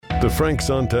Frank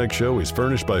Sontag Show is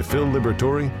furnished by Phil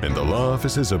Liberatore and the law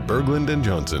offices of Berglund and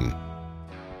Johnson.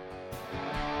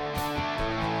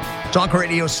 Talk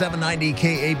Radio 790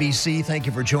 KABC. Thank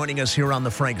you for joining us here on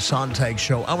the Frank Sontag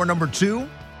Show. Hour number 2.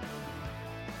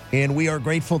 And we are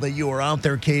grateful that you are out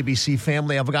there, KABC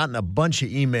family. I've gotten a bunch of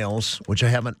emails, which I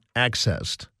haven't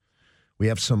accessed. We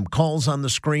have some calls on the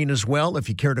screen as well. If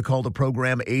you care to call the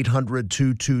program,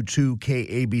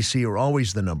 800-222-KABC are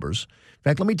always the numbers. In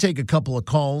fact, let me take a couple of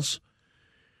calls,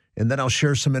 and then I'll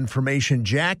share some information.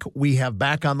 Jack, we have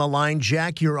back on the line.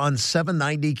 Jack, you're on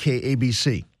 790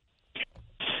 KABC.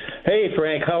 Hey,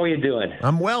 Frank, how are you doing?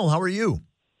 I'm well. How are you?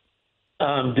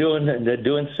 I'm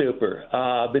doing super.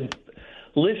 I've been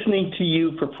listening to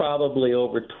you for probably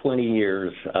over 20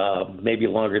 years, maybe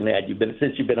longer than that.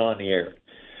 Since you've been on the air,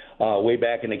 way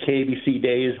back in the KBC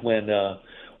days when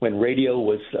radio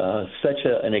was such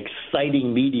an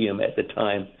exciting medium at the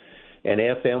time, and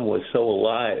FM was so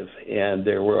alive, and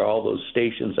there were all those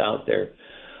stations out there,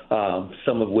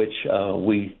 some of which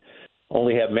we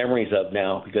only have memories of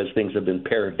now because things have been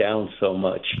pared down so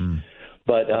much.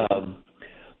 But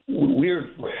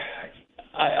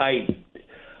I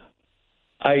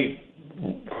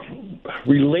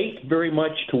relate very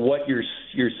much to what you're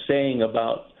saying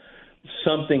about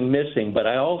something missing, but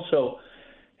I also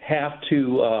have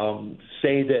to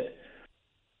say that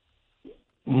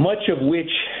much of which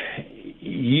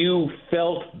you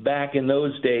felt back in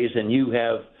those days, and you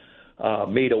have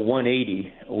made a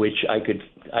 180, which I could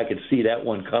see that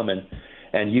one coming,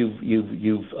 and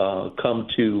you've come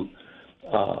to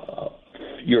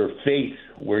your faith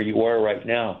where you are right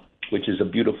now, which is a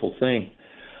beautiful thing.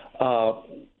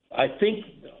 I think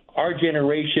our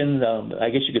generation,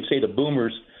 I guess you could say the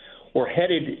boomers, were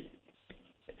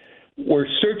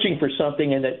searching for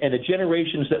something, and the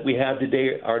generations that we have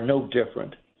today are no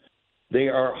different. They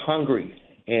are hungry,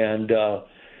 and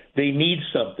they need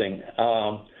something.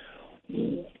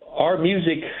 Our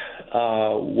music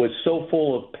was so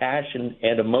full of passion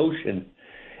and emotion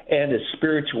and a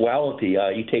spirituality.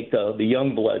 You take the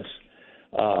young bloods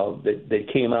that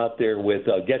came out there with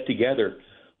Get Together,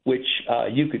 which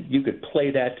you could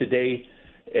play that today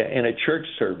in a church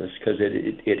service because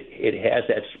it has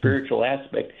that spiritual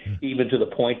aspect, even to the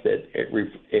point that it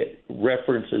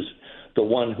references the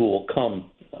one who will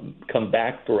come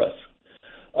back for us.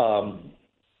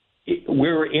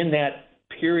 We're in that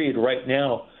period right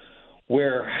now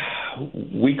where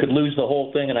we could lose the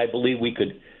whole thing, and I believe we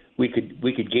could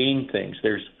gain things.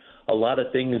 There's a lot of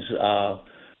things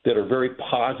that are very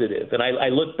positive, and I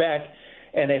look back,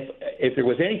 and if there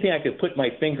was anything I could put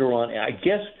my finger on, I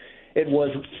guess it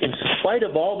was, in spite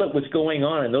of all that was going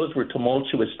on, and those were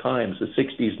tumultuous times, the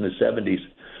 60s and the 70s.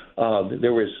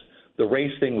 The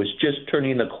race thing was just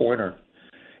turning the corner,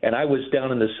 and I was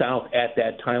down in the South at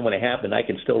that time when it happened. I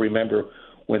can still remember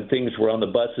when things were on the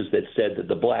buses that said that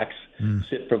the blacks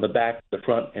sit from the back to the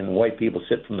front and white people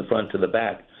sit from the front to the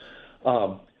back.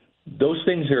 Those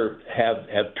things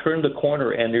have turned the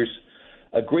corner, and there's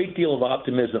a great deal of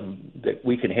optimism that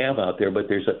we can have out there, but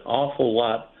there's an awful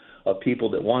lot of people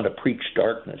that want to preach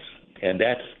darkness, and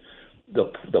that's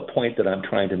the point that I'm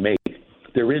trying to make.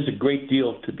 There is a great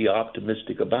deal to be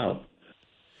optimistic about,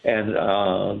 and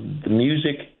the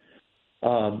music,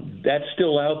 that's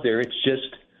still out there. It's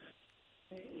just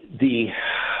the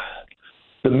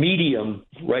medium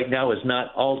right now is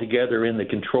not altogether in the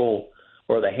control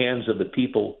or the hands of the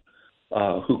people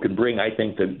who can bring, I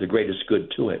think, the greatest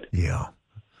good to it. Yeah.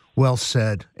 Well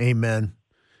said. Amen.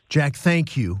 Jack,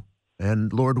 thank you.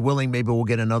 And Lord willing, maybe we'll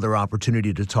get another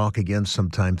opportunity to talk again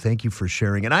sometime. Thank you for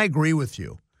sharing. And I agree with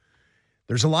you.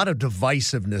 There's a lot of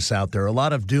divisiveness out there, a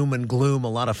lot of doom and gloom, a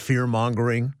lot of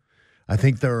fear-mongering. I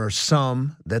think there are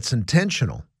some that's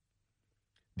intentional.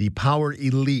 The power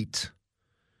elite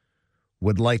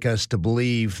would like us to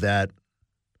believe that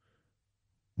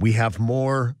we have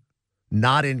more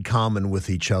not in common with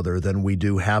each other than we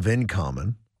do have in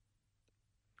common.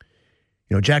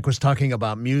 You know, Jack was talking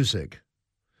about music.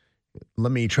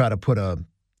 Let me try to put a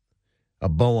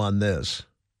bow on this.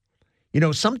 You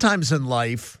know, sometimes in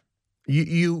life,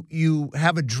 you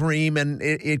have a dream and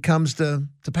it comes to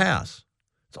pass.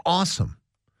 It's awesome.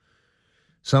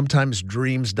 Sometimes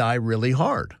dreams die really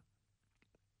hard.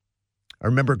 I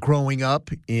remember growing up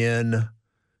in,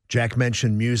 Jack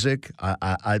mentioned music,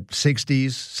 60s,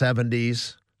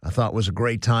 70s. I thought was a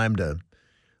great time to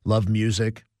love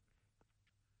music.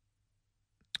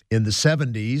 In the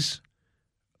 70s,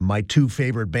 my two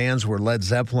favorite bands were Led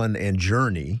Zeppelin and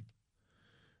Journey.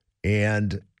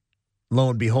 And lo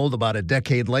and behold, about a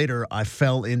decade later, I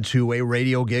fell into a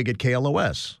radio gig at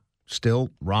KLOS.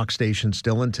 Still rock station,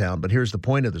 still in town. But here's the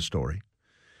point of the story.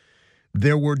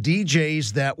 There were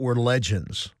DJs that were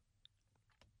legends.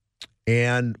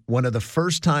 And one of the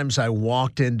first times I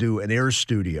walked into an Air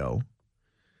studio,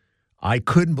 I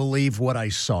couldn't believe what I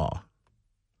saw.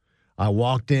 I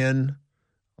walked in,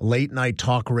 a late-night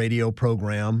talk radio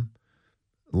program,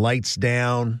 lights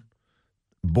down,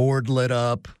 board lit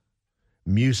up,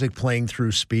 music playing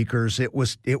through speakers. It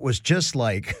was just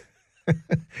like,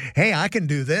 hey, I can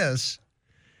do this.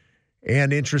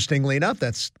 And interestingly enough,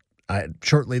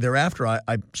 shortly thereafter, I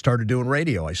started doing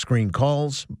radio. I screened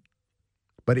calls.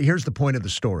 But here's the point of the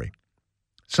story.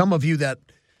 Some of you that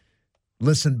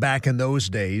listened back in those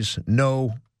days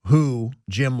know who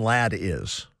Jim Ladd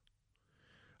is.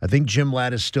 I think Jim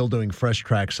Ladd is still doing Fresh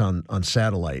Tracks on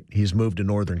satellite. He's moved to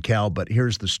Northern Cal, but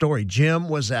here's the story. Jim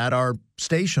was at our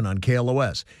station on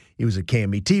KLOS. He was at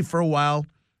KMET for a while.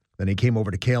 Then he came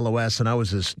over to KLOS, and I was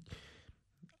this,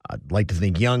 I'd like to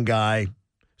think, young guy,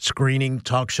 screening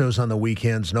talk shows on the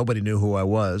weekends. Nobody knew who I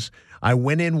was. I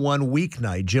went in one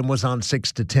weeknight. Jim was on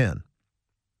 6 to 10.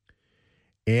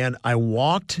 And I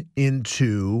walked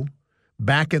into,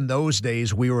 back in those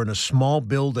days, we were in a small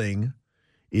building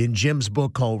in Jim's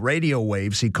book called Radio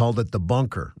Waves. He called it The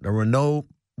Bunker. There were no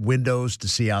windows to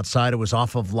see outside. It was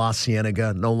off of La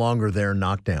Cienega, no longer there,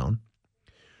 knocked down.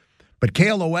 But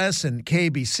KLOS and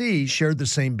KABC shared the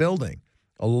same building.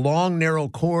 A long, narrow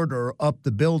corridor up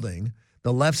the building.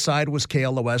 The left side was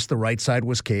KLOS, the right side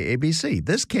was KABC,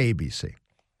 this KABC.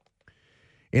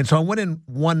 And so I went in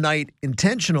one night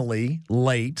intentionally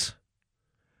late,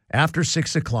 after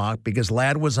 6 o'clock, because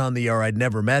Ladd was on the air. I'd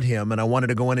never met him, and I wanted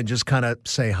to go in and just kind of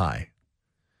say hi.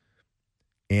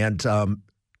 And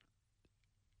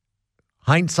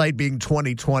hindsight being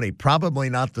 20/20, probably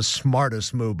not the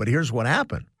smartest move, but here's what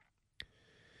happened.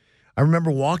 I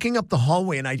remember walking up the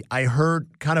hallway, and I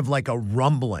heard kind of like a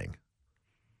rumbling.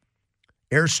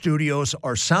 Air studios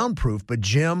are soundproof, but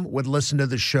Jim would listen to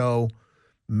the show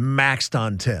maxed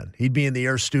on 10. He'd be in the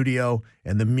Air studio,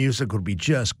 and the music would be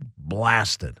just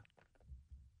blasted.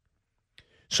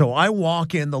 So I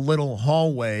walk in the little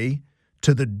hallway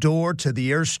to the door to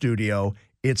the Air studio.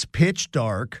 It's pitch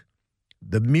dark.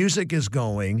 The music is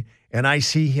going, and I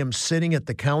see him sitting at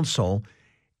the console,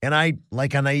 and I,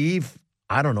 like a naive,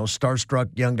 I don't know,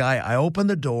 starstruck young guy, I open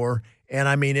the door, and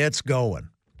I mean, it's going.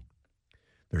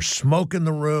 There's smoke in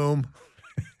the room.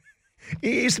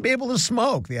 He used to be able to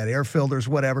smoke. They had air filters,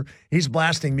 whatever. He's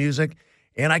blasting music.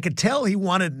 And I could tell he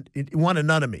wanted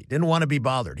none of me. Didn't want to be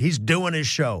bothered. He's doing his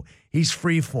show. He's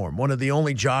freeform. One of the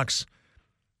only jocks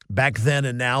back then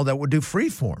and now that would do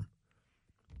freeform.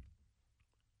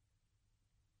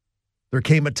 There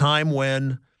came a time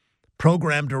when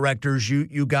program directors,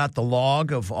 you got the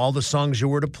log of all the songs you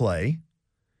were to play,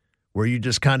 where you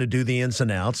just kind of do the ins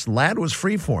and outs. Ladd was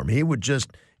freeform. He would just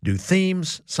do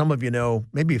themes. Some of you know,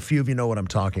 maybe a few of you know what I'm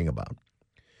talking about.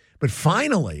 But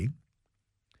finally,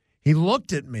 he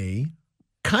looked at me,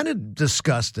 kind of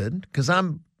disgusted, because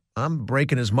I'm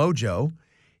breaking his mojo.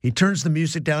 He turns the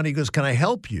music down. He goes, "Can I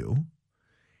help you?"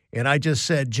 And I just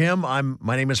said, "Jim,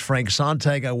 my name is Frank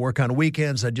Sontag. I work on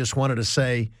weekends. I just wanted to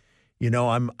say, you know,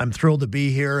 I'm thrilled to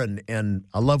be here, and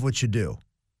I love what you do."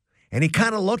 And he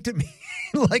kind of looked at me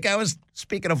like I was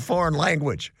speaking a foreign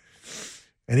language.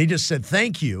 And he just said,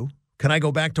 "Thank you. Can I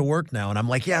go back to work now?" And I'm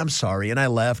like, "Yeah, I'm sorry." And I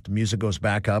left. Music goes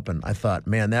back up. And I thought,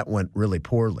 man, that went really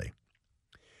poorly.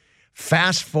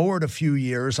 Fast forward a few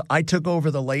years, I took over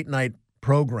the late night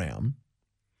program.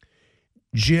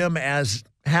 Jim, as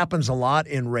happens a lot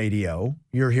in radio,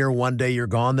 you're here one day, you're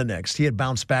gone the next. He had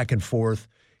bounced back and forth,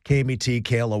 KMET,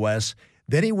 KLOS.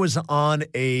 Then he was on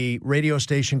a radio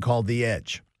station called The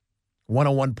Edge,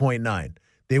 101.9.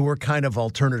 They were kind of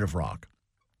alternative rock.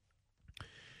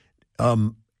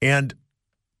 And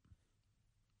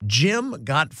Jim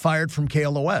got fired from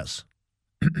KLOS.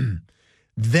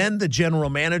 Then the general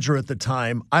manager at the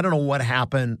time, I don't know what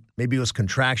happened. Maybe it was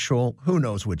contractual. Who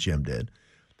knows what Jim did.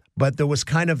 But there was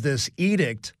kind of this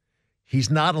edict. He's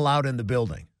not allowed in the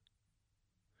building.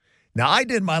 Now, I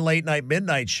did my late night,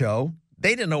 midnight show. They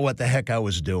didn't know what the heck I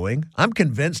was doing. I'm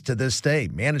convinced to this day.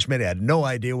 Management had no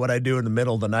idea what I do in the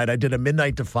middle of the night. I did a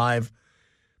midnight to 5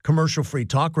 commercial-free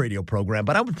talk radio program,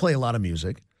 but I would play a lot of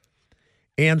music.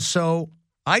 And so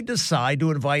I decided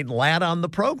to invite Ladd on the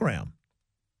program.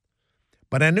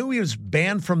 But I knew he was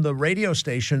banned from the radio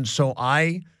station, so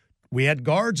we had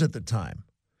guards at the time.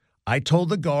 I told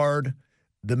the guard,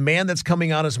 the man that's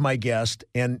coming on as my guest,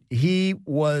 and he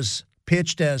was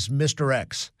pitched as Mr.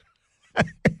 X.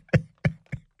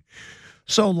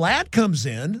 So Ladd comes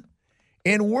in,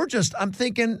 and I'm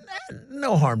thinking,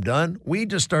 no harm done. We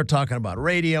just start talking about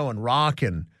radio and rock,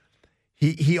 and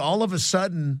he all of a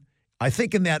sudden, I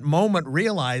think in that moment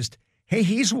realized, hey,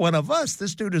 he's one of us.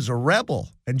 This dude is a rebel.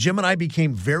 And Jim and I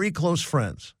became very close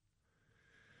friends.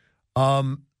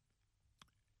 And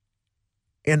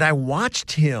I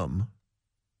watched him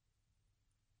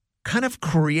kind of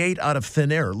create out of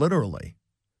thin air, literally.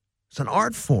 It's an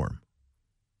art form.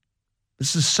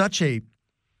 This is such a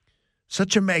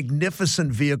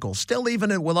magnificent vehicle. Still,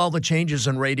 even with all the changes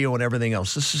in radio and everything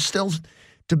else, this is still,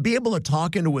 to be able to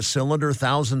talk into a cylinder,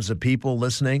 thousands of people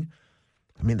listening,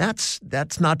 I mean, that's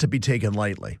not to be taken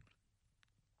lightly.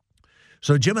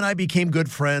 So Jim and I became good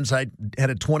friends. I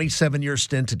had a 27-year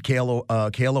stint at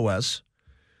KLOS,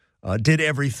 did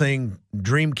everything,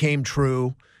 dream came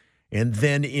true, and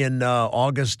then in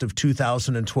August of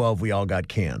 2012, we all got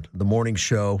canned. The morning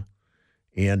show,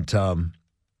 and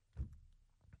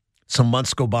some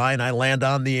months go by, and I land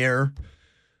on the air,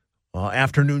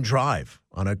 afternoon drive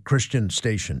on a Christian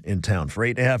station in town for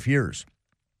 8.5 years.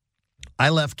 I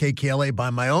left KKLA by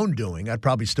my own doing. I'd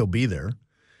probably still be there.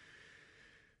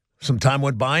 Some time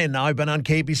went by, and now I've been on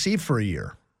KBC for a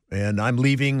year, and I'm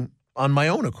leaving on my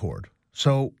own accord.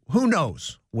 So who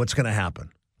knows what's going to happen?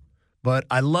 But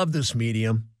I love this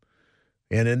medium,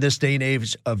 and in this day and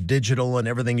age of digital and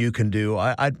everything you can do,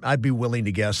 I'd be willing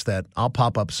to guess that I'll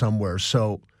pop up somewhere.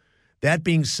 So that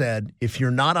being said, if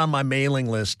you're not on my mailing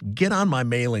list, get on my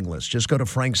mailing list. Just go to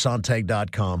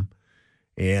franksontag.com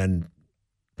and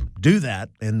do that,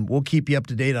 and we'll keep you up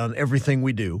to date on everything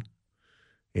we do.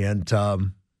 And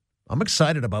I'm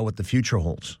excited about what the future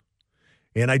holds.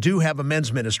 And I do have a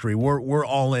men's ministry. We're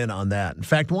all in on that. In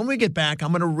fact, when we get back,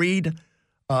 I'm going to read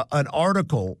an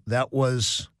article that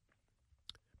was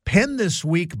penned this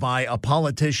week by a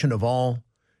politician of all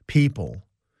people.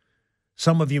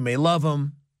 Some of you may love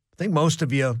him. I think most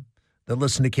of you that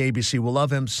listen to KBC will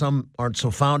love him. Some aren't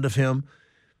so fond of him.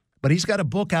 But he's got a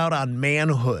book out on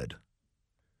manhood.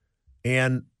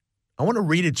 And I want to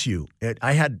read it to you.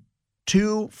 I had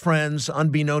two friends,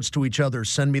 unbeknownst to each other,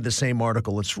 send me the same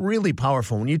article. It's really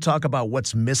powerful. When you talk about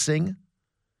what's missing,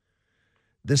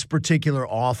 this particular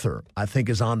author, I think,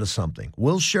 is onto something.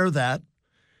 We'll share that,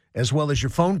 as well as your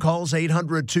phone calls,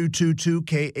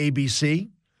 800-222-KABC,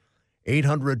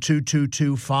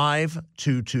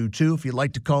 800-222-5222. If you'd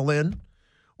like to call in,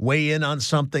 weigh in on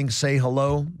something, say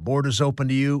hello. Board is open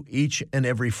to you each and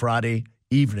every Friday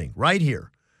evening, right here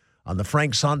on the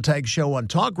Frank Sontag Show on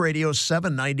Talk Radio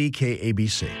 790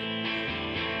 KABC.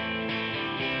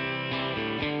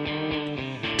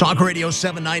 Talk Radio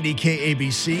 790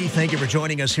 KABC. Thank you for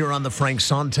joining us here on the Frank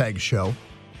Sontag Show.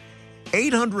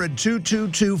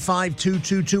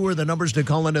 800-222-5222 are the numbers to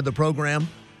call into the program.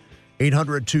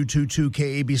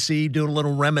 800-222-KABC. Doing a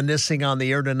little reminiscing on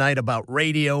the air tonight about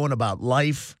radio and about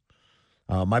life.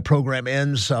 My program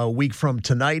ends a week from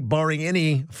tonight, barring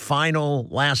any final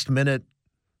last-minute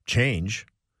change.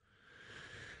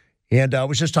 And I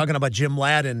was just talking about Jim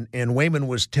Ladd, and Wayman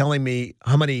was telling me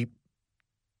how many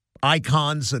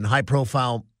icons and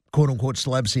high-profile, quote-unquote,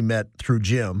 celebs he met through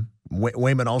Jim.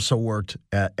 Wayman also worked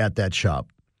at that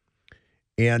shop.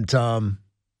 And,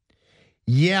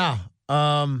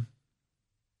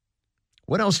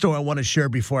 what else do I want to share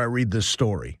before I read this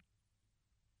story?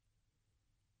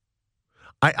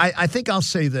 I think I'll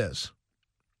say this.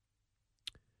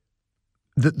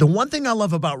 The one thing I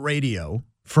love about radio,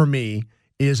 for me,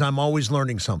 is I'm always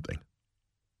learning something.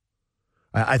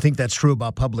 I think that's true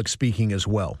about public speaking as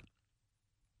well.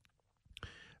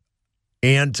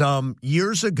 And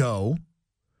years ago,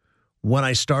 when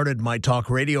I started my talk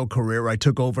radio career, I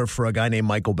took over for a guy named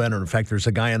Michael Benner. In fact, there's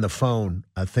a guy on the phone.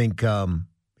 I think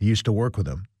he used to work with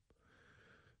him.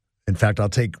 In fact, I'll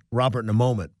take Robert in a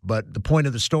moment. But the point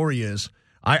of the story is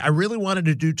I really wanted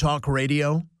to do talk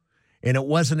radio, and it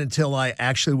wasn't until I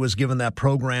actually was given that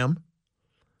program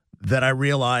that I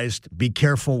realized, be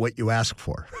careful what you ask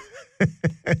for.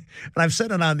 And I've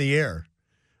said it on the air.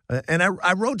 And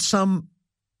I wrote some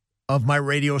of my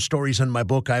radio stories in my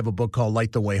book. I have a book called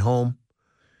Light the Way Home.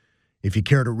 If you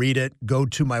care to read it, go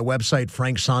to my website,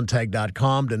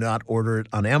 franksontag.com. Do not order it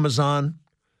on Amazon.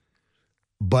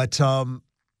 But, I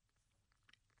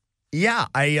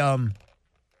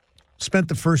spent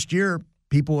the first year,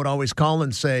 people would always call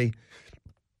and say,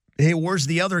 hey, where's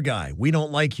the other guy? We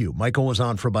don't like you. Michael was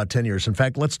on for about 10 years. In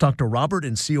fact, let's talk to Robert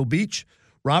in Seal Beach.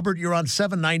 Robert, you're on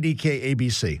 790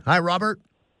 KABC. Hi, Robert.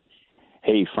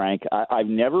 Hey, Frank. I've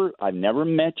never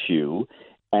met you,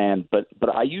 but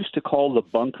I used to call the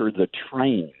bunker the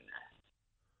train.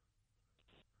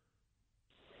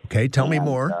 Okay, tell me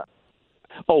more.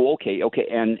 Okay.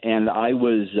 And I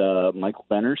was Michael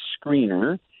Benner's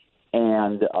screener,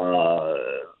 and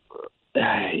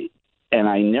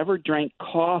I never drank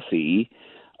coffee,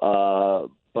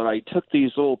 I took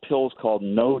these little pills called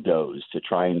no-dose to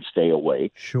try and stay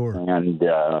awake. Sure. And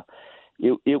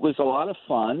it was a lot of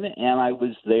fun, and I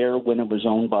was there when it was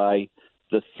owned by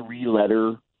the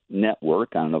three-letter network.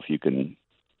 I don't know if you can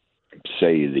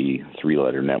say the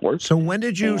three-letter network. So when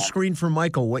did you screen for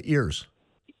Michael? What years?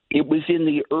 It was in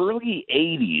the early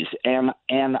 80s,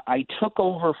 and I took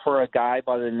over for a guy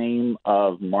by the name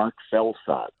of Mark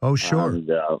Felsot. Oh, sure.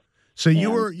 So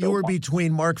you were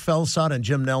between Mark Felsot and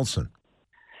Jim Nelson.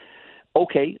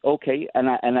 Okay, and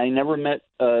I never met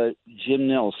Jim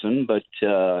Nelson, but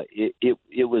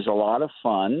it was a lot of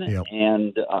fun. Yep.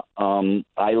 And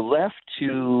I left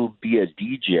to be a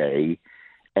DJ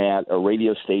at a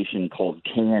radio station called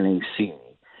KNAC,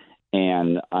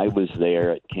 and I was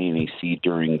there at KNAC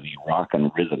during the rock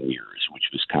and rhythm years, which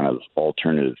was kind of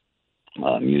alternative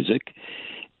music.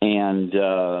 And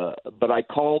but I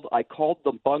called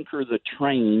the bunker the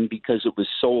train because it was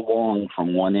so long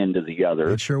from one end to the other.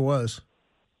 It sure was.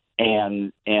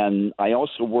 And I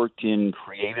also worked in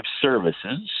creative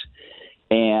services,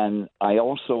 and I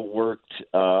also worked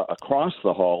across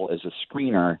the hall as a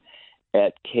screener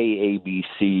at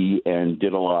KABC and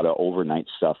did a lot of overnight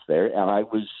stuff there. And I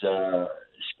was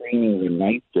screening the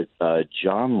night that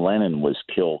John Lennon was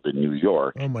killed in New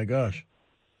York. Oh my gosh!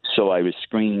 So I was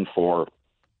screening for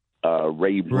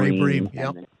Ray Breen. Ray Breen,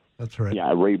 yep, that's right.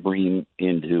 Yeah, Ray Breen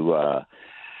into,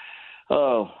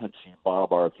 let's see,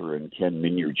 Bob Arthur and Ken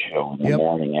Minyard show in the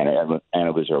morning, and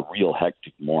it was a real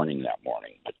hectic morning that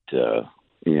morning.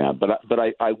 But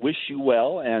I wish you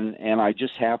well, and I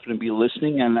just happen to be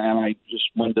listening, and I just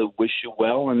wanted to wish you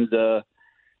well and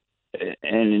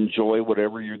enjoy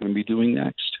whatever you're going to be doing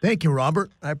next. Thank you,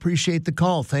 Robert. I appreciate the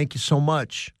call. Thank you so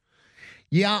much.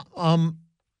 Yeah,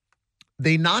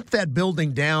 they knocked that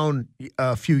building down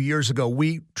a few years ago.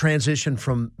 We transitioned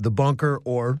from the bunker,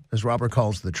 or as Robert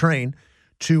calls the train,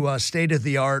 to a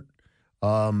state-of-the-art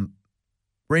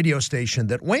radio station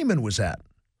that Wayman was at.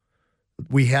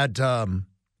 We had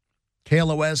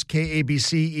KLOS,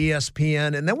 KABC,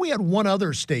 ESPN, and then we had one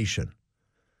other station.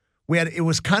 It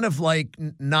was kind of like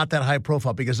not that high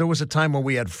profile because there was a time when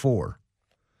we had four.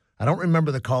 I don't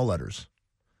remember the call letters.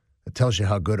 It tells you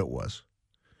how good it was.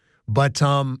 But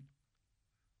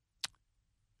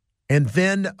and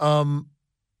then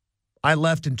I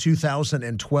left in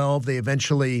 2012. They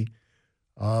eventually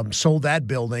sold that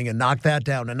building and knocked that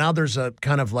down. And now there's a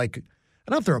kind of like, I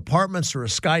don't know if they're apartments or a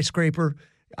skyscraper.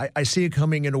 I see it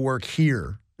coming into work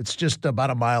here. It's just about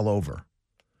a mile over.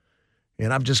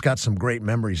 And I've just got some great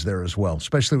memories there as well,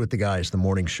 especially with the guys, the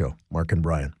morning show, Mark and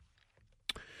Brian.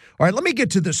 All right, let me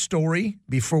get to the story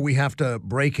before we have to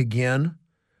break again.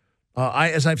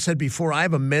 As I've said before, I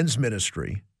have a men's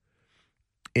ministry.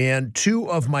 And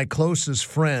two of my closest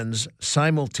friends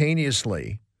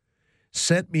simultaneously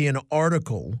sent me an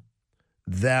article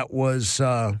that was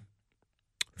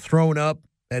thrown up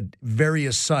at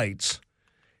various sites.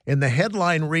 And the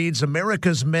headline reads,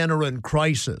 "America's men are in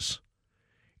crisis."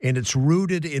 And it's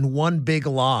rooted in one big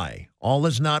lie. All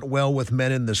is not well with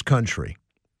men in this country.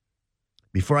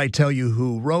 Before I tell you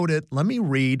who wrote it, let me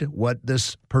read what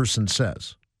this person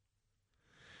says.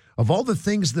 Of all the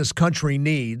things this country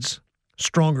needs,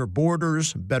 stronger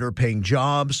borders, better paying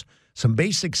jobs, some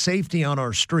basic safety on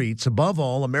our streets. Above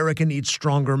all, America needs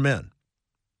stronger men.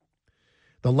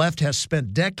 The left has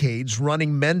spent decades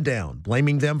running men down,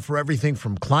 blaming them for everything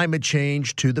from climate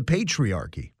change to the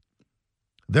patriarchy.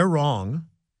 They're wrong.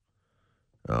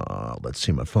 Let's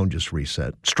see, my phone just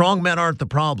reset. Strong men aren't the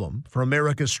problem. For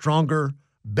America, stronger,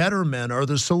 better men are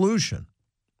the solution.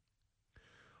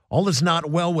 All is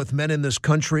not well with men in this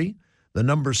country. The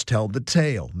numbers tell the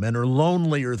tale. Men are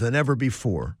lonelier than ever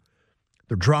before.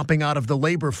 They're dropping out of the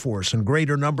labor force in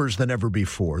greater numbers than ever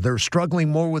before. They're struggling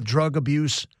more with drug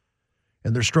abuse,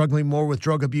 and they're struggling more with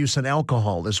drug abuse and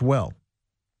alcohol as well.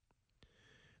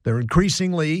 They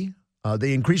increasingly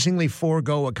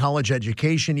forego a college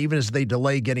education even as they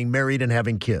delay getting married and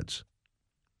having kids.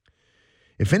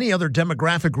 If any other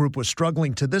demographic group was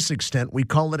struggling to this extent, we'd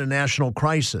call it a national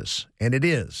crisis, and it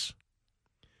is.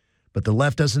 But the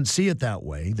left doesn't see it that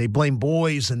way. They blame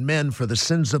boys and men for the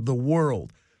sins of the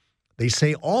world. They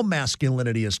say all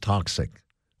masculinity is toxic,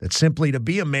 that simply to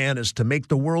be a man is to make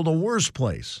the world a worse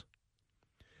place.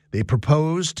 They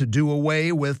propose to do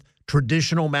away with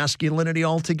traditional masculinity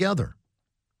altogether.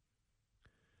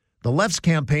 The left's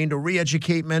campaign to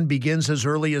re-educate men begins as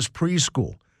early as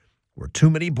preschool, where too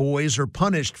many boys are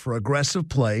punished for aggressive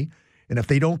play, and if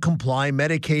they don't comply,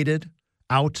 medicated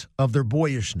out of their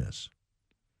boyishness.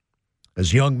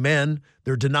 As young men,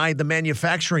 they're denied the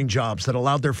manufacturing jobs that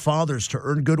allowed their fathers to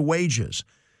earn good wages.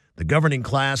 The governing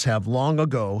class having long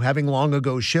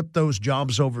ago shipped those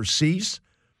jobs overseas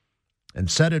and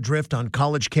set adrift on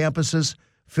college campuses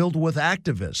filled with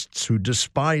activists who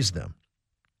despise them.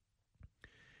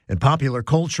 And popular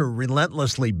culture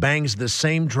relentlessly bangs this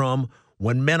same drum.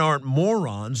 When men aren't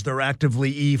morons, they're actively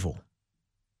evil.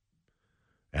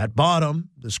 At bottom,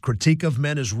 this critique of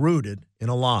men is rooted in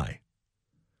a lie.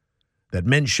 That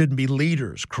men shouldn't be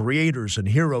leaders, creators, and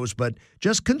heroes, but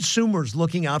just consumers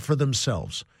looking out for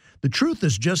themselves. The truth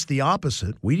is just the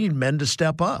opposite. We need men to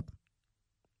step up.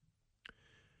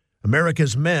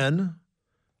 America's men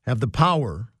have the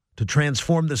power to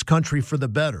transform this country for the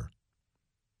better.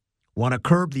 Want to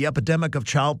curb the epidemic of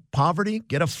child poverty?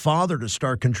 Get a father to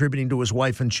start contributing to his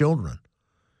wife and children.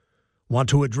 Want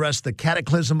to address the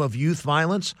cataclysm of youth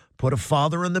violence? Put a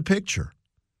father in the picture.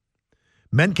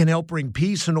 Men can help bring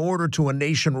peace and order to a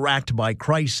nation racked by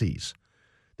crises.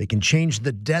 They can change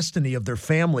the destiny of their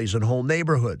families and whole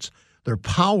neighborhoods. Their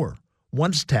power,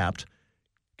 once tapped,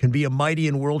 can be a mighty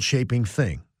and world-shaping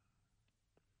thing.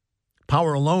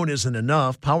 Power alone isn't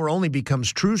enough. Power only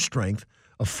becomes true strength,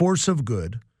 a force of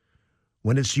good,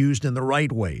 when it's used in the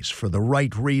right ways, for the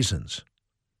right reasons.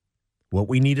 What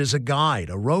we need is a guide,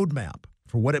 a roadmap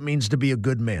for what it means to be a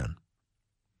good man.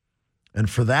 And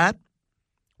for that,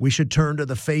 we should turn to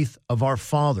the faith of our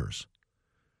fathers.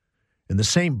 In the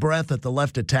same breath that the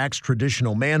left attacks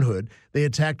traditional manhood, they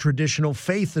attack traditional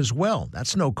faith as well.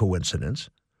 That's no coincidence.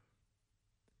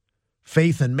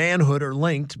 Faith and manhood are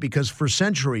linked because for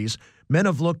centuries, men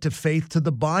have looked to faith to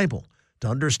the Bible to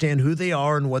understand who they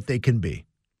are and what they can be.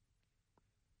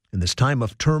 In this time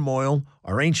of turmoil,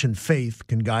 our ancient faith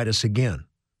can guide us again.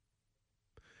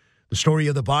 The story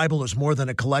of the Bible is more than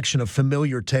a collection of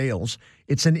familiar tales.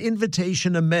 It's an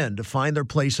invitation to men to find their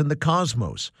place in the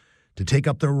cosmos, to take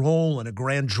up their role in a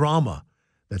grand drama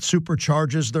that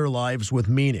supercharges their lives with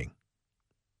meaning.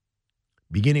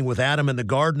 Beginning with Adam in the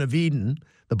Garden of Eden,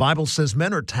 the Bible says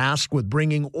men are tasked with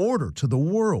bringing order to the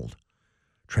world,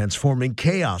 transforming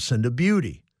chaos into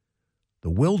beauty, the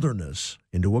wilderness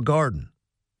into a garden.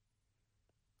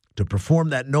 To perform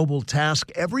that noble task,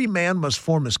 every man must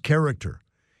form his character.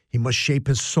 He must shape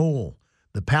his soul.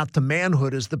 The path to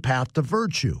manhood is the path to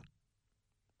virtue.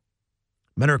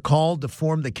 Men are called to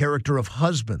form the character of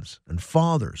husbands and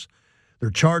fathers. They're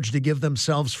charged to give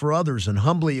themselves for others and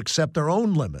humbly accept their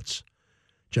own limits,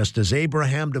 just as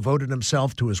Abraham devoted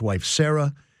himself to his wife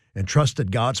Sarah and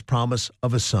trusted God's promise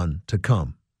of a son to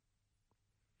come.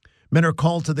 Men are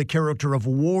called to the character of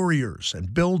warriors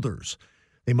and builders.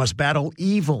 They must battle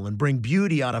evil and bring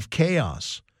beauty out of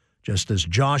chaos, just as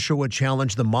Joshua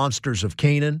challenged the monsters of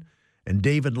Canaan and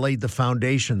David laid the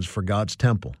foundations for God's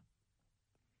temple.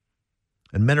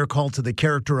 And men are called to the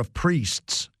character of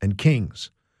priests and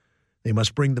kings. They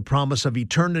must bring the promise of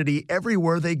eternity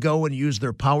everywhere they go and use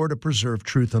their power to preserve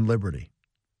truth and liberty.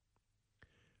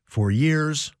 For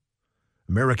years,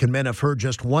 American men have heard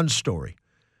just one story,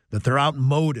 that they're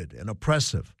outmoded and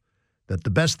oppressive, that the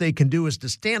best they can do is to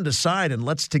stand aside and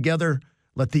let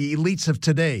the elites of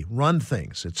today run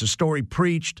things. It's a story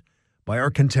preached by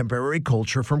our contemporary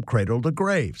culture from cradle to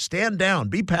grave. Stand down,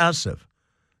 be passive.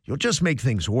 You'll just make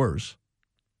things worse.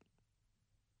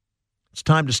 It's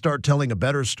time to start telling a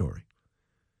better story.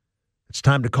 It's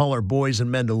time to call our boys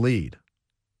and men to lead.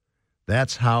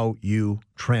 That's how you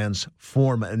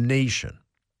transform a nation.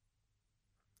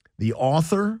 The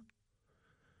author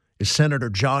is Senator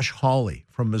Josh Hawley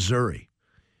from Missouri.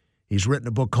 He's written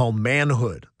a book called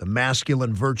Manhood, the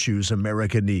Masculine Virtues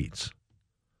America Needs.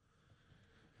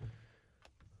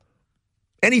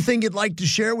 Anything you'd like to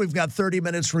share? We've got 30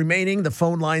 minutes remaining. The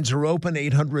phone lines are open,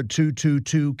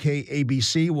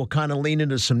 800-222-KABC. We'll kind of lean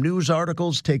into some news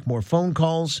articles, take more phone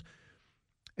calls,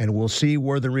 and we'll see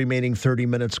where the remaining 30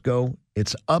 minutes go.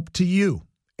 It's up to you,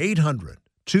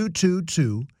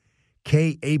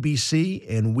 800-222-KABC,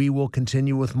 and we will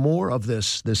continue with more of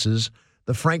this. This is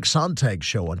the Frank Sontag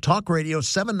Show on Talk Radio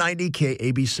 790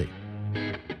 KABC.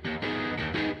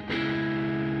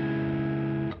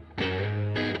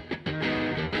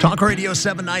 Talk Radio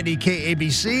 790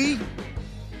 KABC.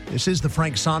 This is the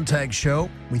Frank Sontag Show.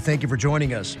 We thank you for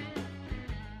joining us.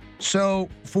 So,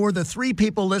 for the three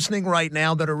people listening right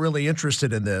now that are really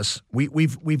interested in this,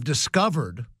 we've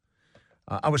discovered.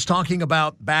 I was talking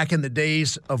about back in the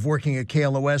days of working at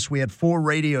KLOS, we had 4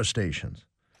 radio stations.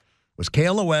 It was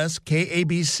KLOS,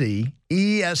 KABC,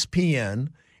 ESPN,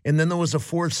 and then there was a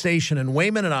 4th station. And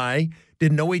Wayman and I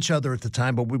didn't know each other at the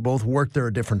time, but we both worked there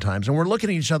at different times. And we're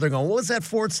looking at each other going, what was that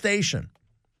 4th station?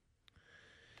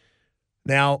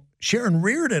 Now, Sharon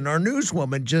Reardon, our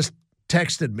newswoman, just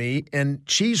texted me, and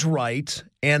she's right.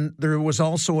 And there was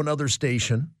also another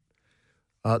station.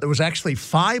 There was actually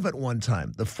 5 at one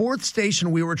time. The 4th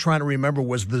station we were trying to remember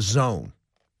was The Zone.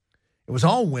 It was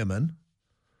all women.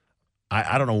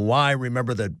 I don't know why I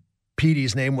remember that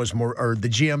PD's name was, or the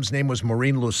GM's name was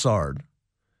Maureen Lussard.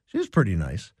 She was pretty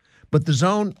nice. But the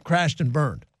Zone crashed and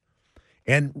burned.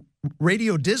 And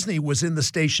Radio Disney was in the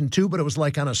station too, but it was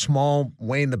like on a small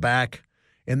way in the back.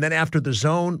 And then after the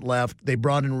Zone left, they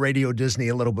brought in Radio Disney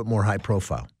a little bit more high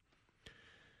profile.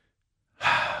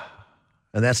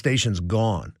 And that station's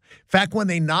gone. In fact, when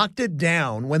they knocked it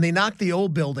down, when they knocked the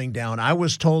old building down, I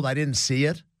was told I didn't see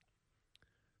it.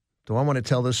 Do I want to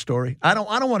tell this story? I don't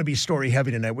want to be story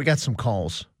heavy tonight. We got some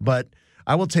calls. But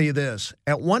I will tell you this.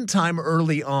 At one time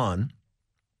early on,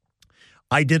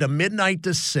 I did a midnight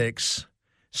to 6,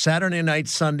 Saturday night,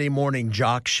 Sunday morning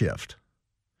jock shift.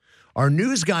 Our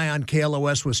news guy on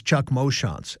KLOS was Chuck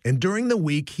Moshans. And during the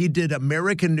week, he did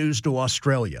American news to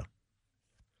Australia.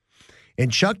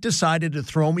 And Chuck decided to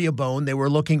throw me a bone. They were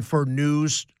looking for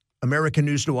news, American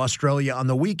news to Australia on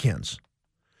the weekends.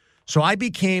 So I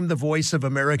became the voice of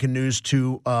American news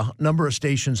to a number of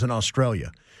stations in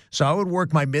Australia. So I would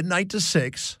work my midnight to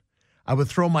 6. I would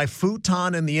throw my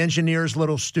futon in the engineer's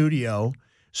little studio,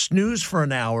 snooze for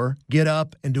an hour, get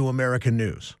up, and do American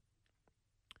news.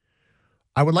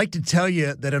 I would like to tell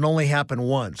you that it only happened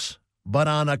once, but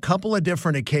on a couple of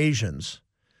different occasions,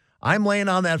 I'm laying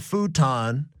on that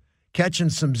futon, catching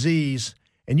some Z's,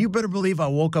 and you better believe I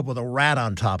woke up with a rat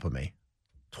on top of me.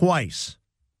 Twice.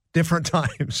 Different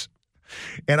times.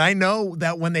 And I know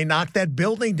that when they knocked that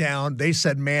building down, they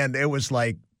said, man, it was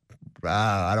like,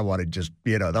 I don't want to just,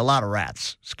 there are a lot of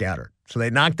rats scattered. So they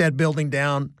knocked that building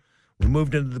down. We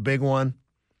moved into the big one.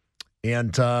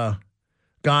 And,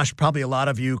 gosh, probably a lot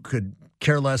of you could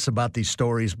care less about these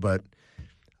stories, but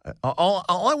all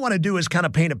I want to do is kind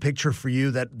of paint a picture for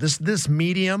you that this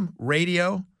medium,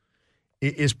 radio,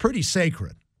 is pretty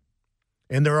sacred.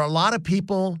 And there are a lot of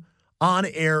people on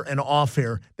air and off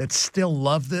air that still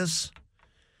love this.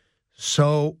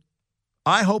 So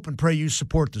I hope and pray you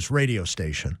support this radio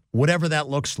station, whatever that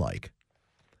looks like.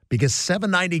 Because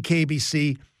 790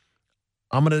 KBC,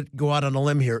 I'm going to go out on a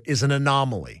limb here, is an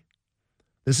anomaly.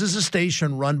 This is a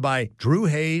station run by Drew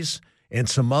Hayes and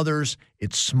some others.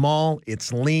 It's small,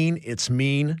 it's lean, it's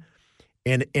mean.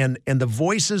 And the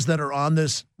voices that are on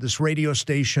this radio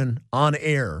station on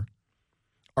air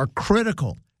are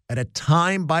critical at a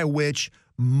time by which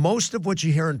most of what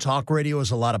you hear in talk radio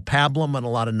is a lot of pablum and a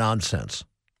lot of nonsense.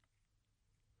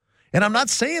 And I'm not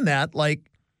saying that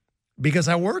because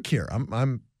I work here.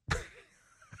 I'm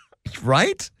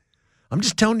right? I'm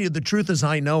just telling you the truth as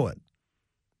I know it.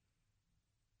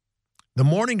 The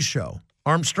morning show,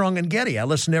 Armstrong and Getty, I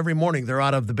listen every morning. They're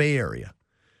out of the Bay Area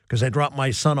because I drop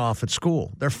my son off at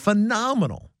school. They're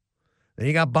phenomenal. Then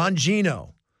you got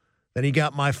Bongino. Then you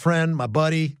got my friend, my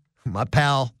buddy, my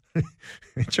pal,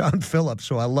 John Phillips,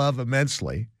 who I love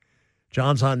immensely.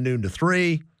 John's on noon to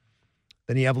 3.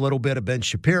 Then you have a little bit of Ben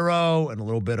Shapiro and a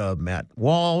little bit of Matt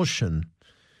Walsh. And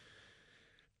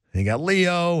you got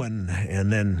Leo and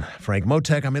then Frank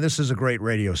Motek. I mean, this is a great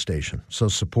radio station, so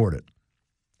support it.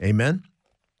 Amen?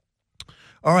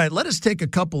 All right, let us take a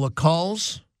couple of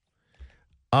calls.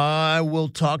 I will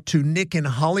talk to Nick in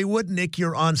Hollywood. Nick,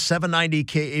 you're on 790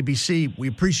 KABC. We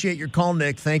appreciate your call,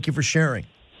 Nick. Thank you for sharing.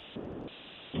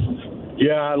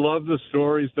 Yeah, I love the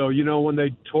stories, though. When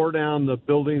they tore down the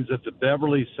buildings at the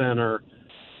Beverly Center,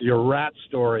 your rat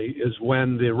story is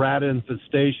when the rat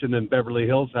infestation in Beverly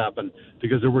Hills happened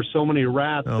because there were so many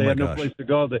rats, they had no place to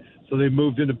go, so they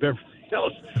moved into Beverly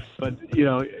Hills. But,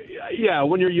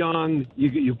 when you're young,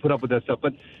 you put up with that stuff.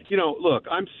 But, look,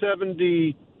 I'm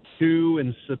 72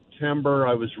 in September.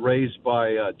 I was raised by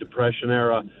a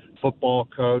Depression-era football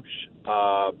coach.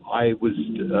 I was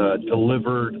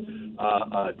delivered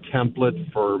a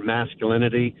template for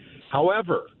masculinity.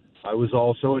 However, I was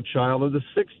also a child of the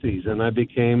 60s, and I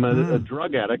became a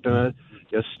drug addict and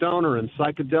a stoner and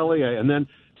psychedelia. And then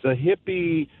the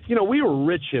hippie, we were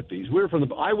rich hippies. We were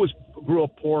grew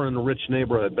up poor in a rich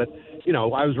neighborhood, but,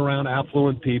 I was around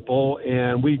affluent people,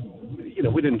 and we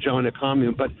didn't join a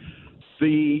commune, but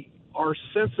our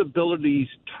sensibilities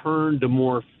turned to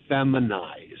more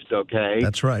feminized, okay?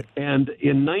 That's right. And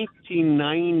in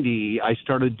 1990, I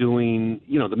started doing,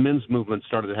 the men's movement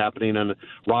started happening, and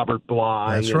Robert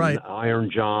Bly and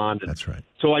Iron John. That's right.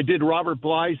 So I did Robert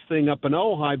Bly's thing up in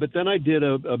Ojai, but then I did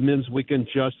a men's weekend,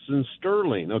 Justin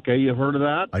Sterling, okay? You heard of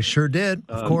that? I sure did,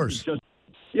 of course.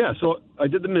 So I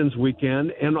did the men's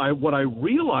weekend, and what I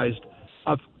realized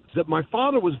that my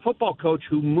father was a football coach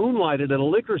who moonlighted at a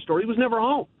liquor store. He was never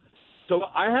home. So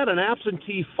I had an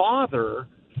absentee father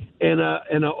and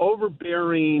an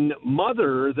overbearing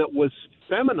mother that was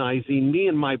feminizing me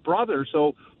and my brother.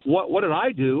 So what did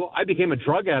I do? I became a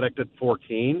drug addict at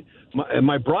 14.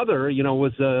 My brother,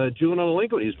 was a juvenile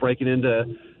delinquent. He was breaking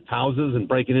into houses and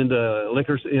breaking into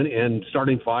liquors and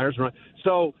starting fires.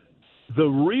 So the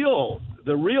real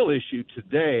issue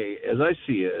today, as I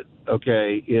see it,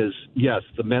 okay, is, yes,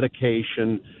 the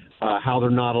medication, how they're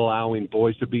not allowing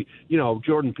boys to be,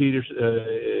 Jordan Peters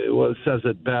says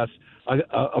it best,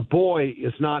 a boy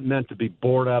is not meant to be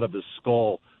bored out of his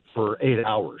skull for 8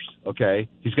 hours, okay?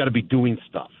 He's got to be doing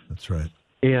stuff. That's right.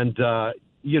 And, I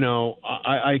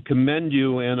commend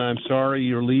you, and I'm sorry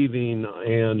you're leaving,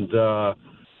 and,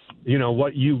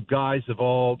 what you guys have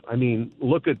all,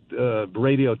 look at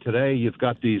radio today. You've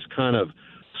got these kind of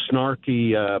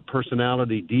snarky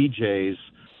personality DJs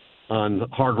on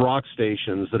hard rock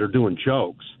stations that are doing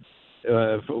jokes.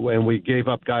 And we gave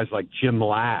up guys like Jim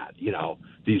Ladd,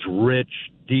 these rich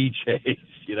DJs,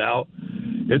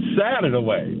 It's sad in a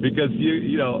way because,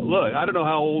 look, I don't know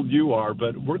how old you are,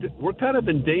 but we're kind of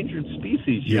endangered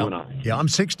species, you and I. Yeah, I'm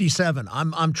 67.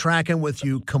 I'm tracking with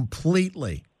you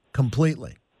completely.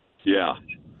 Yeah.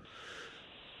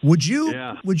 Would you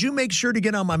make sure to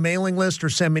get on my mailing list or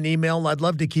send me an email? I'd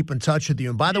love to keep in touch with you.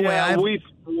 And by the way,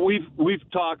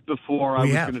 we've talked before. I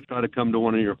was going to try to come to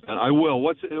one of your. I will.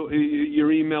 What's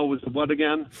your email? Was what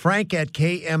again? Frank at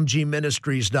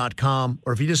kmgministries.com,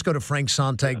 or if you just go to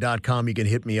franksontag.com, you can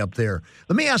hit me up there.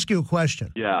 Let me ask you a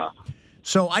question. Yeah.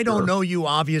 So I don't know you.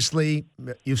 Obviously,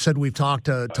 you've said we've talked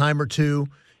a time or two.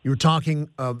 You were talking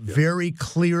very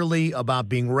clearly about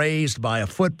being raised by a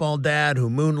football dad who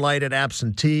moonlighted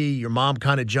absentee. Your mom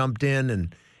kind of jumped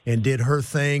in and did her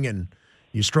thing, and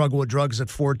you struggle with drugs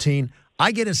at 14.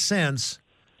 I get a sense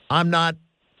I don't have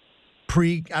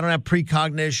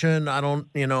precognition. I don't,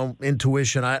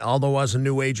 intuition. Although I was a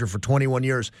new ager for 21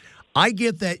 years, I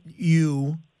get that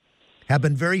you have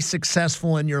been very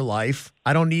successful in your life.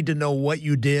 I don't need to know what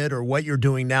you did or what you're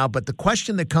doing now, but the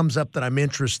question that comes up that I'm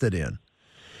interested in,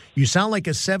 you sound like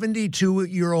a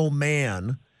 72-year-old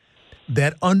man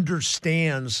that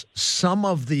understands some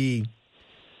of the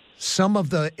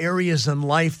areas in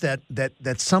life that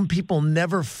some people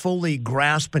never fully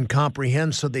grasp and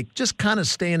comprehend, so they just kind of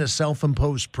stay in a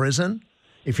self-imposed prison,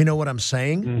 if you know what I'm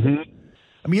saying.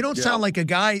 Mm-hmm. You don't sound like a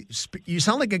guy. You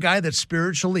sound like a guy that's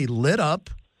spiritually lit up.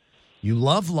 You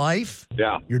love life.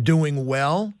 Yeah. You're doing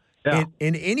well. Yeah.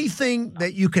 And anything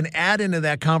that you can add into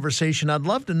that conversation, I'd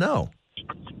love to know.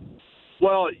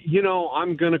 Well,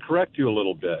 I'm going to correct you a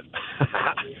little bit.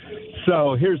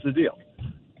 So here's the deal.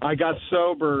 I got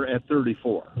sober at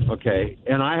 34, okay,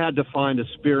 and I had to find a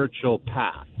spiritual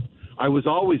path. I was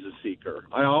always a seeker.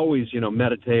 I always,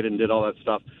 meditated and did all that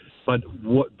stuff. But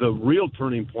what the real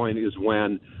turning point is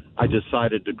when I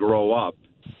decided to grow up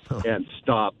and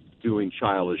stop doing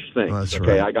childish things. That's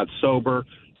okay, right. I got sober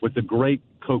with the great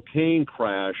cocaine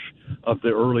crash of the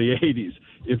early 80s.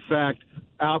 In fact,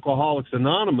 Alcoholics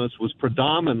Anonymous was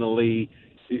predominantly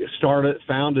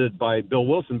founded by Bill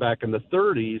Wilson back in the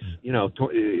 30s,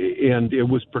 and it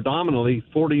was predominantly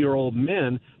 40-year-old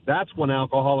men. That's when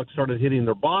alcoholics started hitting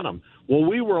their bottom. Well,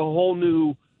 we were a whole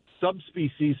new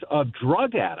subspecies of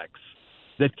drug addicts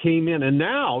that came in, and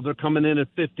now they're coming in at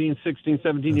 15, 16,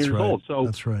 17 years old. So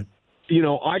that's right.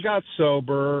 I got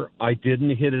sober. I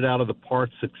didn't hit it out of the park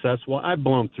successful. I've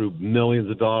blown through millions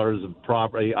of dollars of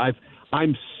property.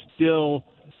 I'm still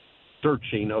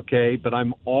searching, okay, but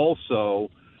I'm also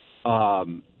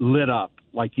lit up,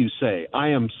 like you say. I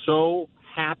am so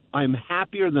I'm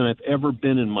happier than I've ever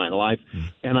been in my life,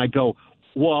 and I go,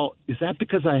 well, is that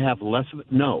because I have less of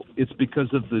it? No, it's because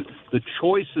of the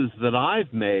choices that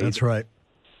I've made. That's right.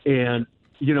 And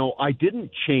I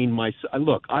didn't chain myself.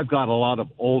 Look, I've got a lot of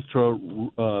ultra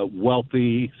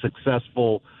wealthy,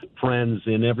 successful friends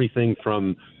in everything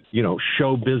from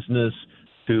show business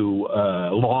to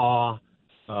law,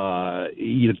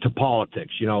 to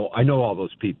politics. I know all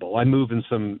those people. I move in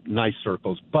some nice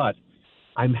circles, but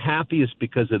I'm happiest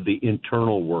because of the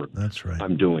internal work. That's right.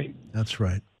 I'm doing. That's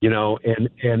right.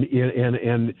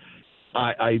 And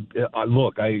I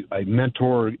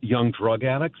mentor young drug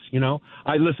addicts.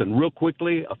 I listen real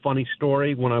quickly. A funny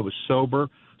story. When I was sober,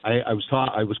 I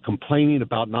was complaining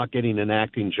about not getting an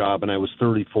acting job, and I was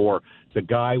 34. The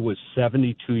guy was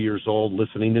 72 years old,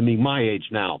 listening to me, my age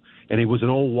now, and he was an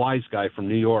old wise guy from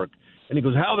New York. And he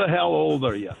goes, "How the hell old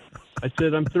are you?" I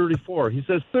said, "I'm 34." He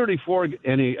says, "34,"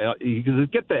 and he goes,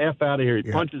 "Get the F out of here." He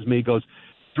punches me. He goes,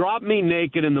 "Drop me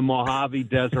naked in the Mojave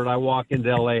Desert. I walk into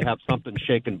L.A., have something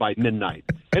shaken by midnight."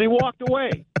 And he walked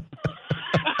away.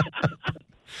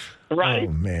 Right?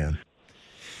 Oh, man.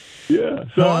 Yeah.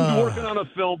 So I'm working on a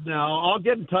film now. I'll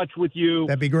get in touch with you.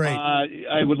 That'd be great.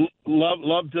 I would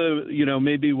love to,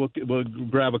 maybe we'll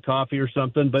grab a coffee or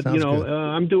something. But, Sounds good.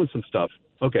 I'm doing some stuff.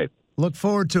 Okay. Look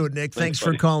forward to it, Nick. Thanks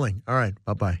for calling. All right.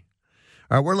 Bye-bye.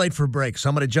 All right, we're late for break, so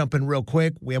I'm going to jump in real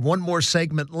quick. We have one more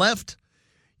segment left.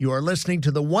 You are listening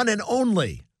to the one and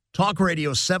only Talk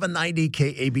Radio 790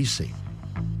 KABC.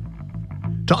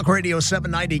 Talk Radio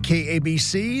 790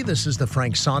 KABC. This is the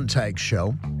Frank Sontag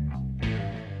Show.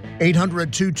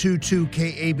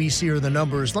 800-222-KABC are the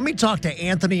numbers. Let me talk to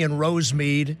Anthony and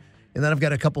Rosemead, and then I've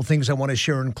got a couple things I want to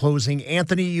share in closing.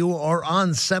 Anthony, you are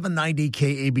on 790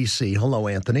 KABC. Hello,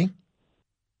 Anthony.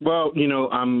 Well,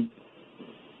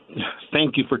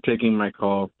 thank you for taking my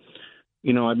call.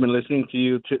 I've been listening to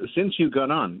you since you got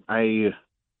on. I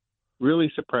really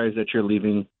surprised that you're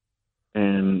leaving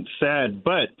and sad.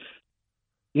 But,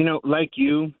 like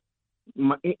you,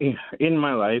 in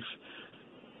my life,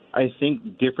 I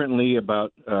think differently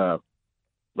about,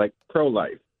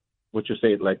 pro-life, which you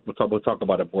say, we'll talk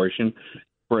about abortion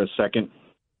for a second.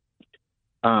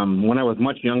 When I was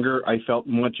much younger, I felt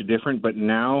much different, but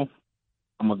now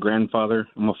I'm a grandfather.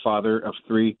 I'm a father of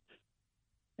 3,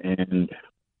 and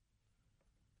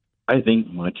I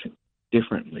think much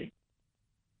differently.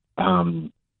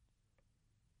 And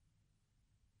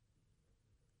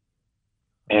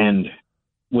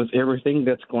with everything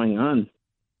that's going on,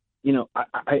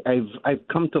 I've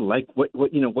come to like what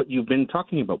you've been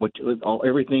talking about,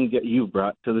 everything that you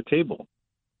brought to the table.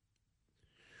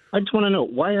 I just want to know,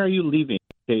 why are you leaving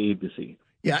KABC?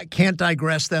 Yeah, I can't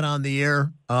digress that on the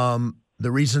air.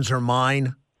 The reasons are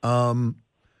mine.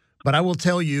 But I will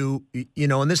tell you,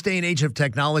 in this day and age of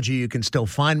technology, you can still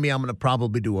find me. I'm going to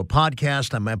probably do a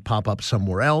podcast. I might pop up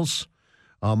somewhere else.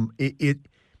 This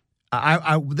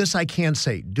I can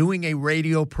say. Doing a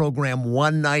radio program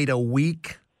one night a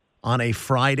week on a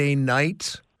Friday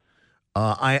night,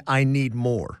 I need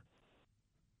more.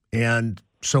 And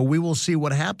so we will see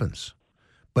what happens.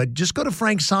 But just go to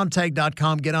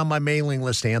franksontag.com, get on my mailing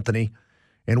list, Anthony,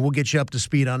 and we'll get you up to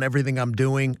speed on everything I'm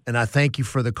doing. And I thank you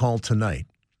for the call tonight.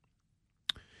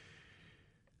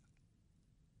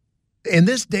 In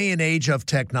this day and age of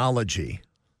technology,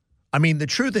 the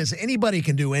truth is anybody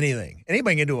can do anything.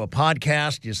 Anybody can do a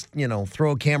podcast, just,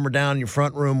 throw a camera down in your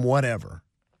front room, whatever.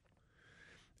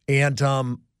 And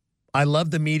I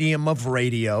love the medium of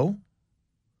radio.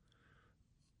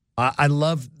 I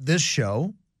love this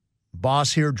show.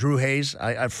 Boss here, Drew Hayes,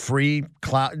 I free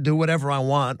cloud, do whatever I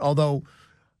want. Although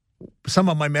some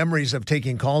of my memories of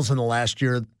taking calls in the last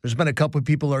year, there's been a couple of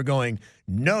people who are going,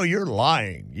 "No, you're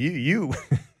lying.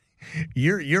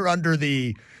 You're under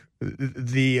the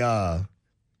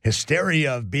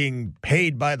hysteria of being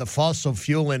paid by the fossil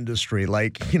fuel industry,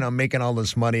 making all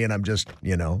this money, and I'm just,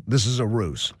 this is a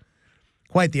ruse."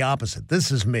 Quite the opposite.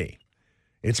 This is me.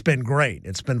 It's been great.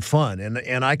 It's been fun,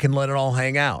 and I can let it all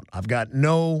hang out. I've got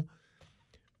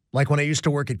like when I used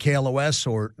to work at KLOS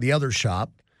or the other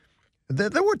shop,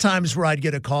 there were times where I'd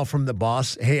get a call from the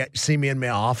boss, "Hey, see me in my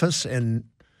office," and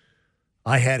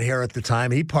I had hair at the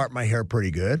time. He parted my hair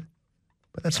pretty good.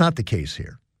 But that's not the case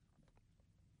here.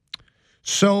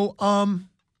 So,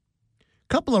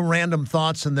 couple of random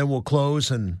thoughts, and then we'll close.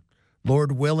 And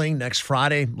Lord willing, next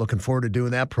Friday, looking forward to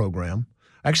doing that program.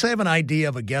 I actually have an idea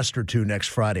of a guest or two next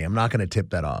Friday. I'm not going to tip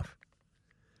that off.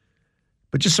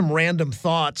 But just some random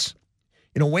thoughts.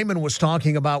 Wayman was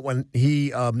talking about when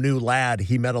he knew Ladd,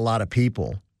 he met a lot of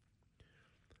people.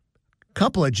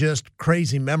 Couple of just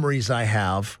crazy memories I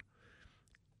have.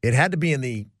 It had to be in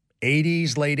the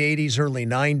 80s, late 80s, early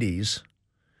 90s.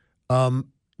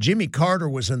 Jimmy Carter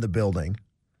was in the building.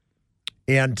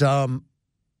 And I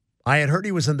had heard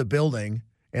he was in the building.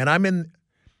 And I'm in,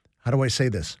 how do I say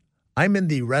this? I'm in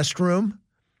the restroom,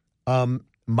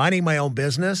 minding my own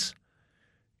business.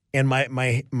 And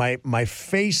my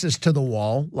face is to the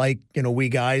wall, like, we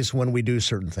guys, when we do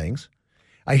certain things.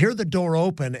 I hear the door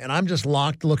open, and I'm just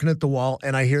locked looking at the wall,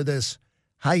 and I hear this,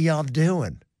 "How y'all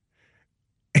doing?"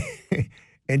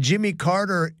 And Jimmy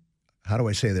Carter, how do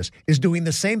I say this, is doing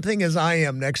the same thing as I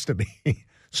am next to me.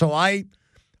 So I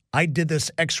did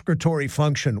this excretory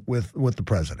function with the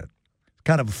president.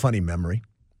 Kind of a funny memory.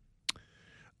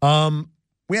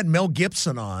 We had Mel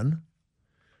Gibson on.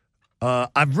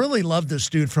 I've really loved this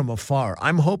dude from afar.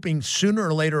 I'm hoping sooner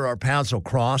or later our paths will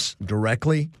cross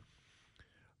directly.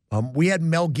 We had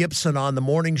Mel Gibson on the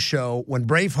morning show when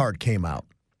Braveheart came out.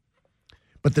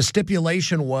 But the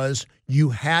stipulation was he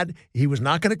was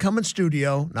not going to come in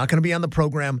studio, not going to be on the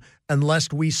program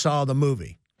unless we saw the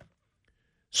movie.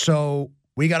 So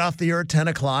we got off the air at 10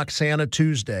 o'clock, say on a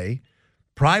Tuesday,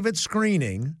 private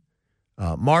screening.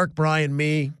 Mark, Brian,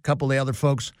 me, a couple of the other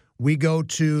folks, we go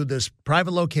to this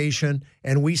private location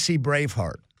and we see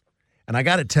Braveheart. And I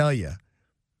got to tell you,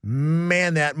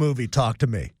 man, that movie talked to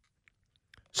me.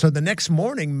 So the next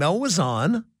morning, Mel was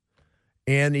on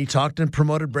and he talked and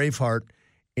promoted Braveheart.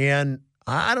 And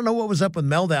I don't know what was up with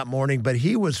Mel that morning, but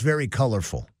he was very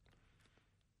colorful.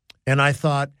 And I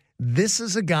thought, this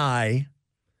is a guy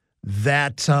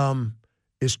that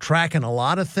is tracking a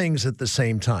lot of things at the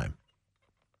same time.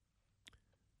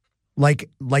 Like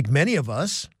many of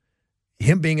us,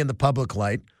 him being in the public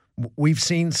light, we've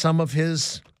seen some of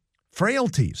his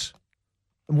frailties.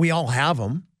 We all have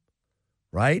them,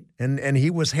 right? And he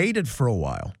was hated for a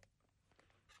while.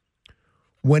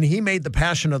 When he made The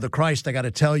Passion of the Christ, I got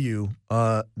to tell you,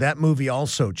 that movie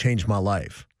also changed my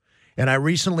life. And I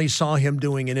recently saw him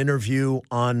doing an interview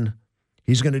on,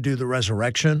 he's going to do the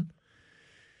resurrection.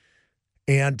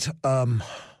 And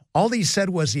all he said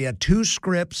was he had 2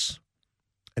 scripts,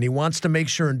 and he wants to make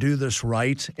sure and do this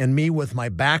right. And me, with my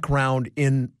background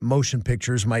in motion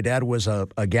pictures, my dad was a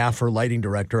gaffer, lighting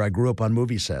director. I grew up on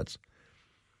movie sets.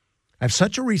 I have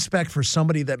such a respect for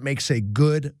somebody that makes a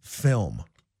good film.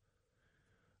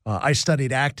 I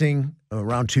studied acting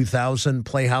around 2000.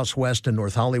 Playhouse West in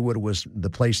North Hollywood was the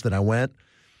place that I went.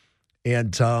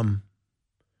 And I'm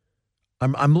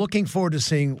looking forward to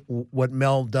seeing what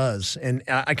Mel does. And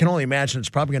I can only imagine it's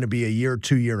probably going to be a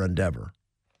 2-year endeavor.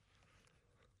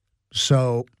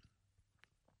 So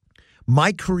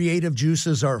my creative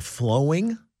juices are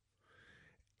flowing,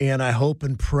 and I hope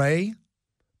and pray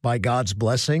by God's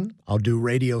blessing I'll do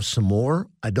radio some more.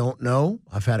 I don't know.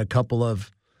 I've had a couple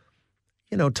of,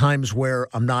 times where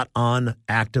I'm not on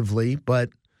actively, but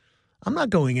I'm not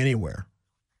going anywhere.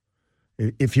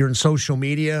 If you're in social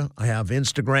media, I have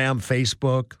Instagram,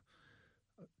 Facebook,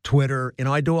 Twitter.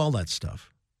 I do all that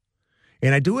stuff.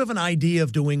 And I do have an idea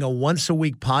of doing a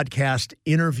once-a-week podcast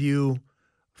interview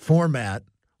format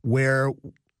where,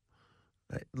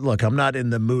 look, I'm not in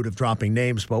the mood of dropping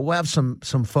names, but we'll have some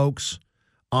folks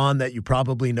on that you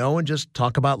probably know and just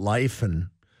talk about life and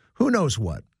who knows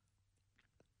what.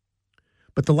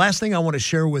 But the last thing I want to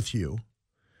share with you,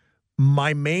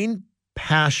 my main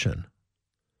passion,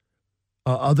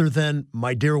 other than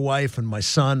my dear wife and my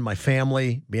son, my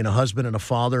family, being a husband and a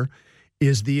father,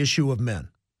 is the issue of men.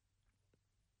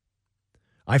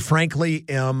 I frankly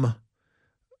am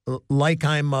like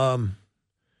I'm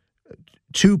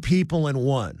 2 people in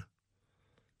one.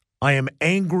 I am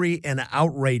angry and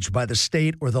outraged by the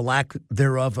state or the lack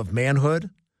thereof of manhood.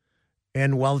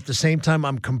 And while at the same time,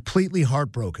 I'm completely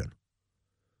heartbroken.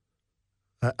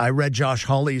 I read Josh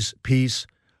Hawley's piece,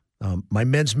 my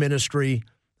men's ministry.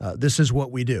 This is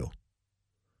what we do.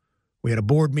 We had a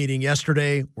board meeting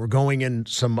yesterday. We're going in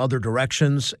some other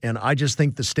directions. And I just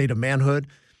think the state of manhood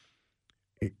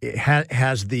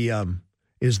has the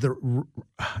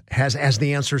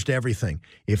answers to everything.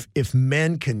 If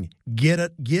men can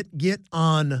get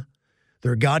on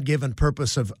their God-given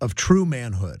purpose of true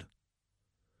manhood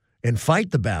and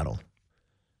fight the battle,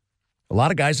 a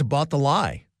lot of guys have bought the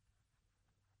lie.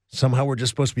 Somehow we're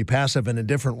just supposed to be passive and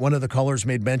indifferent. One of the callers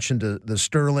made mention to the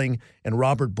Sterling and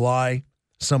Robert Bly,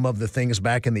 some of the things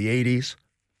back in the 80s.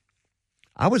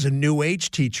 I was a New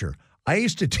Age teacher. I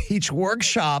used to teach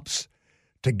workshops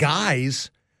to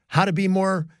guys how to be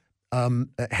more,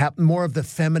 have more of the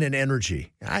feminine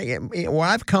energy. Where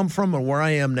I've come from and where I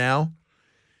am now,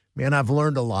 man, I've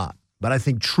learned a lot. But I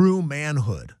think true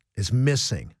manhood is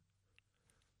missing.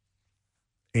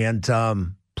 And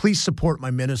please support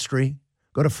my ministry.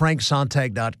 Go to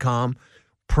franksontag.com.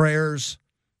 Prayers,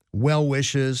 well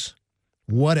wishes,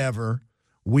 whatever.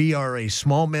 We are a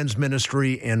small men's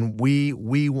ministry, and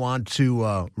we want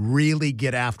to really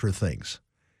get after things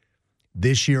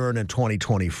this year and in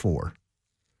 2024.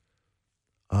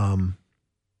 And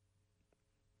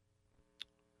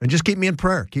just keep me in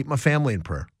prayer. Keep my family in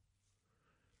prayer.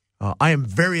 I am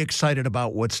very excited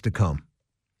about what's to come.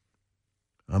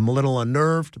 I'm a little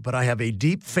unnerved, but I have a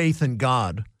deep faith in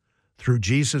God through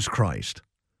Jesus Christ.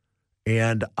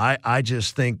 And I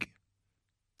just think,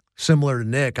 similar to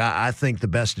Nick, I think the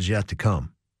best is yet to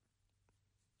come.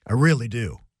 I really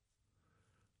do.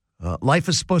 Life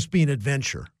is supposed to be an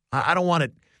adventure. I don't want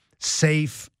it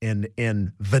safe and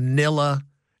vanilla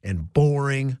and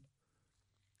boring.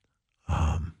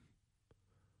 I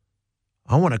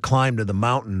want to climb to the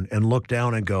mountain and look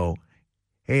down and go,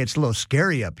 hey, it's a little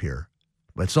scary up here,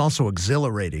 but it's also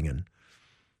exhilarating, and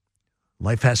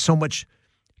life has so much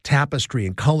tapestry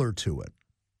and color to it.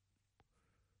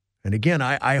 And again,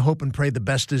 I hope and pray the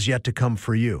best is yet to come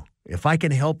for you. If I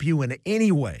can help you in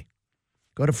any way,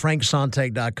 go to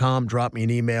franksontag.com, drop me an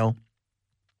email.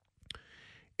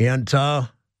 And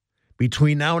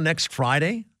between now and next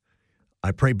Friday,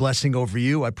 I pray blessing over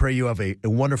you. I pray you have a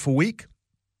wonderful week.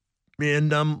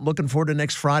 And I'm looking forward to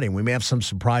next Friday. We may have some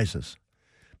surprises.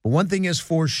 But one thing is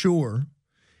for sure,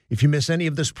 If you miss any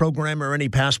of this program or any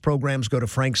past programs, go to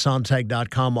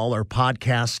franksontag.com. All our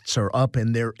podcasts are up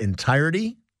in their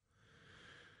entirety.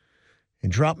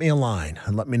 And drop me a line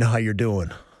and let me know how you're doing.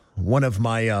 One of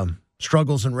my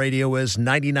struggles in radio is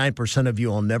 99% of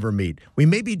you I'll never meet. We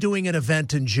may be doing an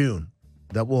event in June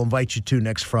that we'll invite you to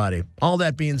next Friday. All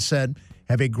that being said,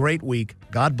 have a great week.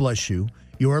 God bless you.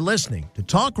 You are listening to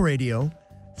Talk Radio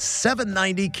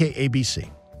 790 KABC.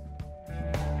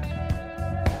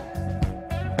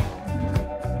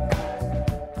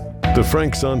 The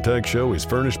Frank Sontag Show is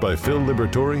furnished by Phil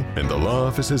Liberatore and the law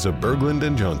offices of Berglund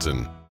and Johnson.